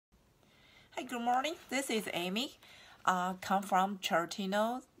Hi, good morning. This is Amy. Come from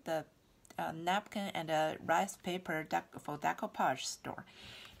Chiarotino, the napkin and rice paper for decoupage store.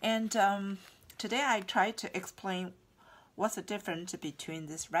 And today I try to explain what's the difference between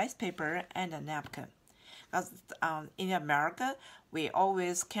this rice paper and a napkin. Because in America, we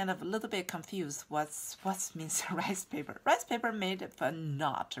always kind of a little bit confused what means rice paper. Rice paper made of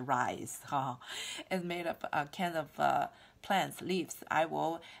not rice. It's made of kind of plants, leaves. I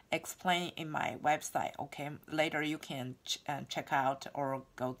will explain in my website. Okay, later you can check out or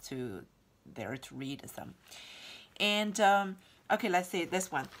go to there to read some. And okay, let's see this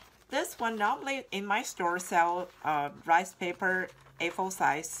one. This one normally in my store sell rice paper A4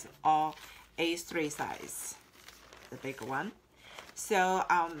 size or A3 size, the big one. So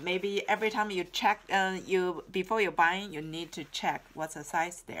maybe every time you check, before you buying, you need to check what's the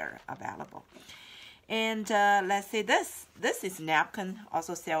size there available. And let's say this is napkin,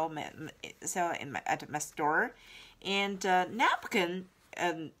 also sell at my store. And napkin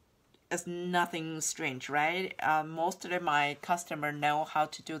is nothing strange, right? Most of my customer know how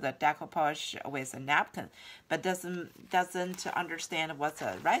to do the decoupage with a napkin, but doesn't understand what's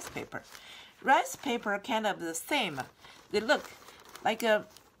a rice paper. Rice paper kind of the same. They look like a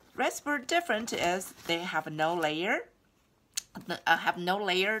rice paper. Different is they have no layer.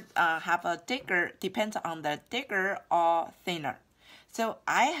 Have a thicker, depends on the thicker or thinner. So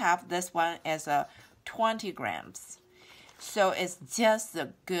I have this one as a 20 grams. So it's just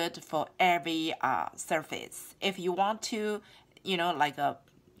good for every surface. If you want to, like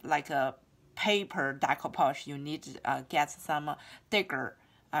a paper decoupage, you need to get some thicker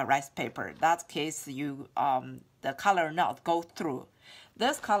rice paper. In that case, you the color not go through.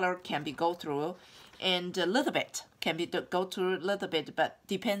 This color can be go through, and a little bit can be go through a little bit, but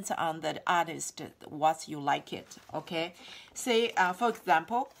depends on the artist what you like it. Okay, say for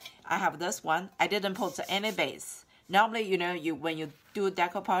example, I have this one. I didn't put any base. Normally, when you do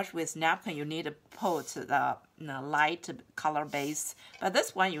decoupage with napkin, you need to put the light color base. But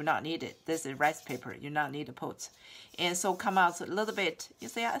this one, you not need it. This is rice paper. You not need to put. And so come out a little bit. You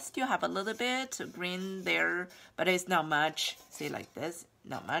see, I still have a little bit green there, but it's not much. See, like this,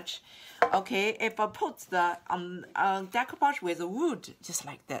 not much. Okay, if I put the decoupage with wood, just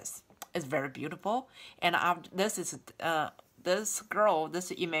like this, it's very beautiful. And this is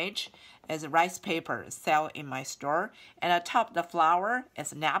this image is rice paper sell in my store, and atop the flower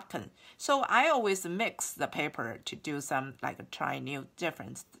is napkin. So I always mix the paper to do some try new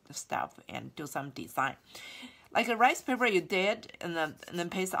different stuff and do some design. Like a rice paper you did and then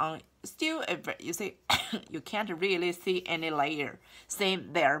paste on, still you see you can't really see any layer.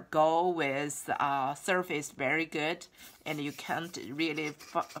 Same there, go with surface very good, and you can't really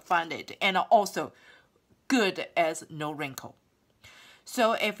find it, and also good as no wrinkle.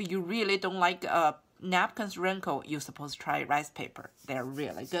 So if you really don't like napkins wrinkle, you're supposed to try rice paper. They're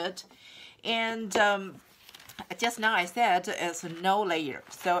really good. And just now I said it's no layer.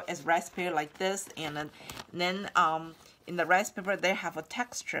 So it's rice paper like this. And then in the rice paper, they have a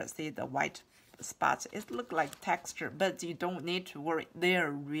texture. See the white spots? It look like texture, but you don't need to worry.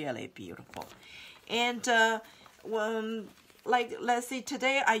 They're really beautiful. And let's see,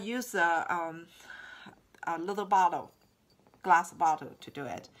 today I use a little bottle. Glass bottle to do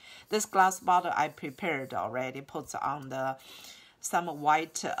it. This glass bottle I prepared already, put on some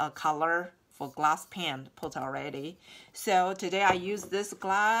white color for glass pan, put already. So today I use this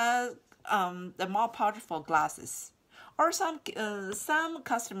glass, the Mod Podge for glasses. Or some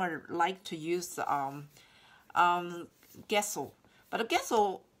customer like to use gesso, but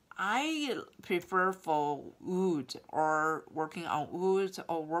gesso I prefer for wood, or working on wood,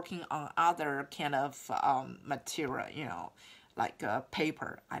 or working on other kind of material, like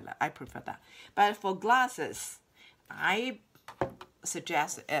paper. I prefer that. But for glasses, I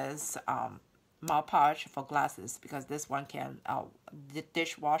suggest is Mod Podge for glasses, because this one can the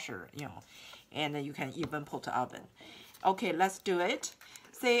dishwasher, and then you can even put the oven. Okay, let's do it.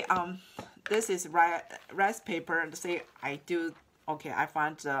 Say this is rice paper. Say I do. Okay, I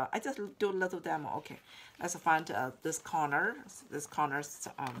find, I just do a little demo. Okay, let's find this corner. This corner's,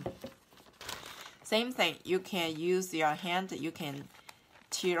 same thing. You can use your hand. You can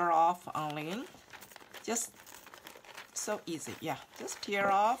tear off only. Just so easy. Yeah, just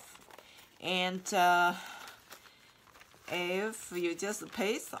tear off. And if you just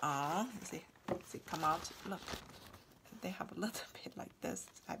paste on, see, come out. Look, they have a little bit like this.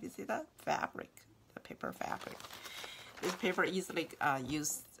 Have you seen that? Fabric, the paper fabric. This paper easily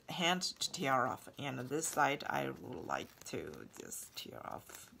use hand to tear off, and this side I would like to just tear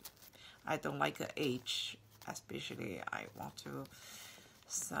off. I don't like the edge, especially I want to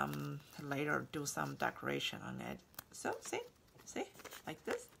later do some decoration on it. So see, like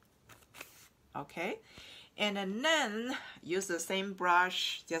this. Okay, and then use the same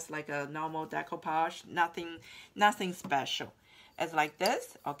brush, just like a normal decoupage. Nothing special. It's like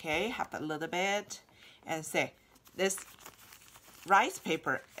this. Okay, have a little bit, and see, this rice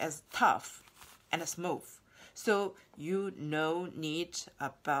paper is tough and smooth. So you no need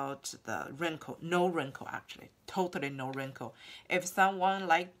about the wrinkle, no wrinkle actually, totally no wrinkle. If someone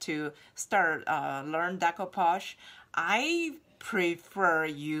like to start learn decoupage, I prefer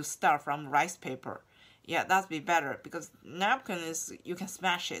you start from rice paper. Yeah, that'd be better because napkin is, you can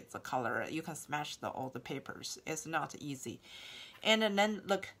smash it, the color, you can smash all the papers. It's not easy. And then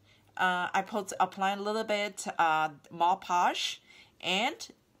look, I apply a little bit more polish and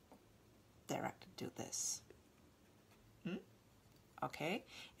direct do this. Okay,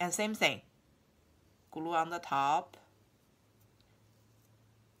 and same thing, glue on the top.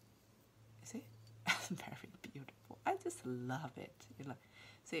 See, very beautiful. I just love it. You know,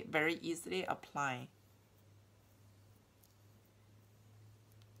 see, very easily apply.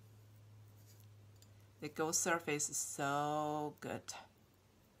 The gold surface is so good.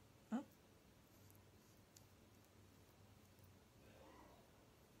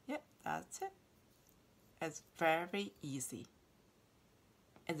 Yeah, that's it. It's very easy.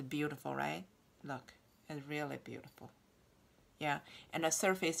 It's beautiful, right? Look, it's really beautiful. Yeah, and the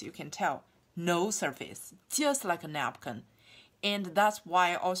surface, you can tell, no surface, just like a napkin. And that's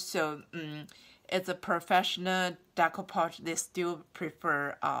why also it's a professional decoupage, they still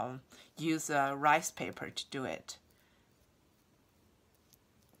prefer use rice paper to do it.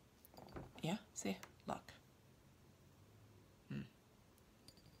 Yeah, see, look.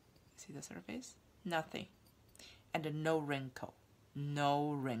 See the surface? Nothing. And no wrinkle.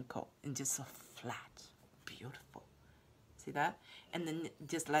 No wrinkle, and just so flat, beautiful. See that? And then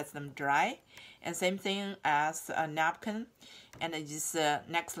just let them dry. And same thing as a napkin. And then just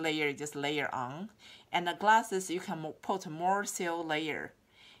next layer, just layer on. And the glasses, you can put more seal layer,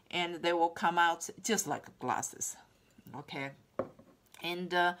 and they will come out just like glasses. Okay.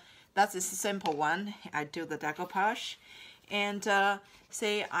 And that's a simple one. I do the decoupage, and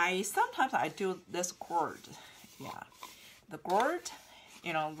say sometimes I do this cord. Yeah. The gourd,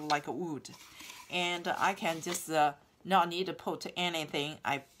 you know, like a wood, and I can just not need to put anything.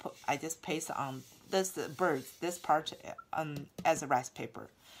 I just paste on this this part as a rice paper,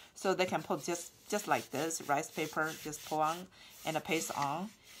 so they can put just like this rice paper, just pull on and paste on,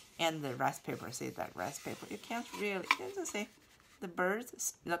 and the rice paper. See that rice paper? You can't really, you just see the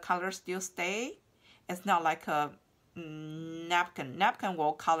birds, the color still stay. It's not like a napkin. Napkin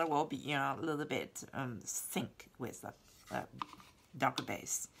color will be, you know, a little bit sync with the darker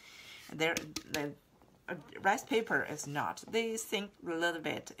base. The rice paper is not. They sink a little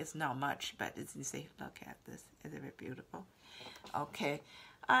bit. It's not much, but it's, you see, look at this. It's very beautiful. Okay,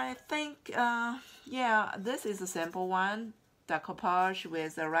 I think yeah, this is a simple one, decoupage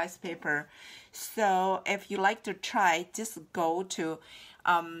with a rice paper. So if you like to try, just go to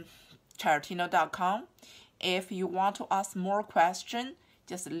Chiarotino.com. If you want to ask more questions,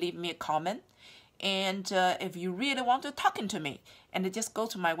 just leave me a comment. And if you really want to talk to me, and just go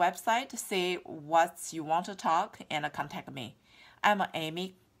to my website, say what you want to talk, and contact me. I'm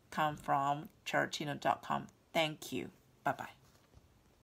Amy, come from Chiarotino.com. Thank you. Bye-bye.